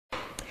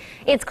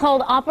It's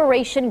called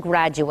Operation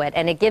Graduate,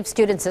 and it gives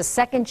students a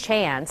second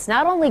chance.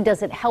 Not only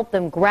does it help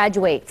them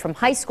graduate from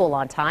high school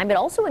on time, it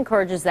also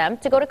encourages them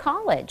to go to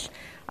college.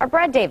 Our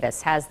Brad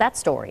Davis has that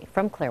story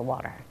from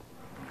Clearwater.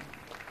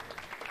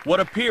 What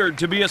appeared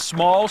to be a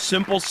small,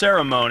 simple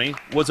ceremony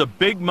was a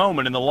big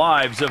moment in the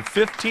lives of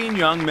 15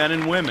 young men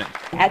and women.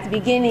 At the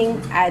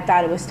beginning, I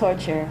thought it was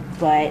torture,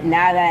 but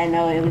now that I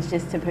know it was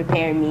just to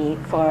prepare me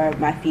for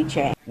my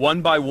future.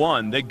 One by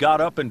one, they got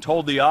up and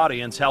told the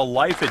audience how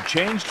life had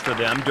changed for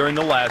them during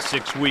the last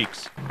 6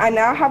 weeks. I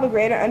now have a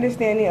greater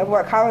understanding of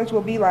what college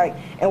will be like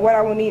and what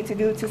I will need to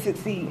do to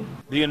succeed.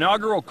 The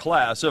inaugural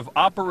class of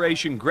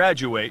Operation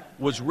Graduate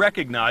was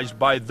recognized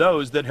by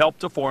those that helped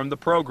to form the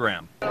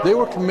program. They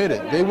were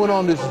committed. They went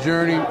on this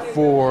journey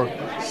for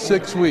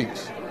 6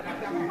 weeks.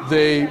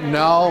 They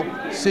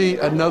now see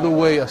another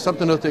way of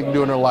something else they can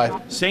do in their life.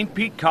 St.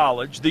 Pete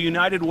College, the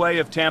United Way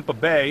of Tampa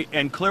Bay,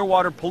 and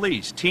Clearwater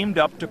Police teamed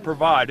up to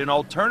provide an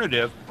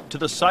alternative to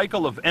the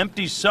cycle of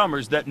empty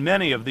summers that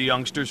many of the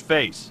youngsters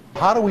face.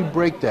 How do we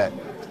break that?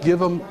 Give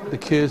them, the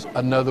kids,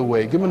 another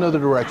way. Give them another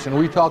direction.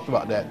 We talked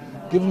about that.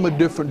 Give them a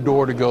different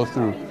door to go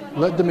through.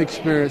 Let them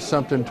experience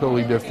something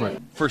totally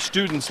different. For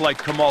students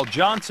like Kamal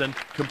Johnson,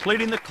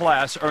 completing the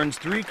class earns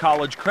 3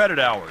 college credit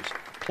hours.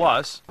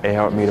 Plus, it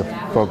helped me to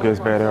focus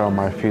better on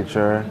my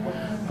future,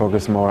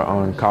 focus more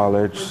on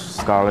college,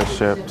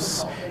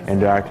 scholarships,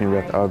 interacting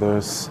with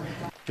others.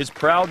 His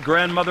proud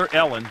grandmother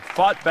Ellen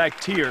fought back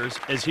tears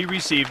as he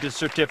received his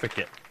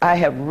certificate. I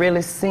have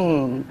really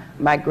seen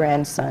my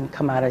grandson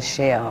come out of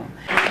shell.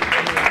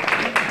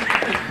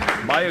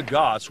 Maya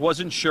Goss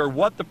wasn't sure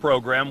what the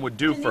program would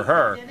do for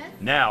her.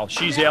 Now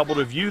she's able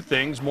to view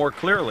things more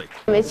clearly.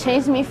 It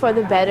changed me for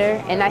the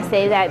better, and I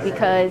say that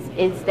because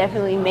it's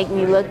definitely making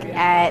me look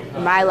at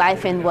my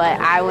life and what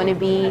I want to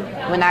be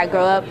when I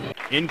grow up.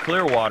 In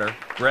Clearwater,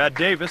 Brad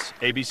Davis,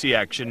 ABC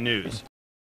Action News.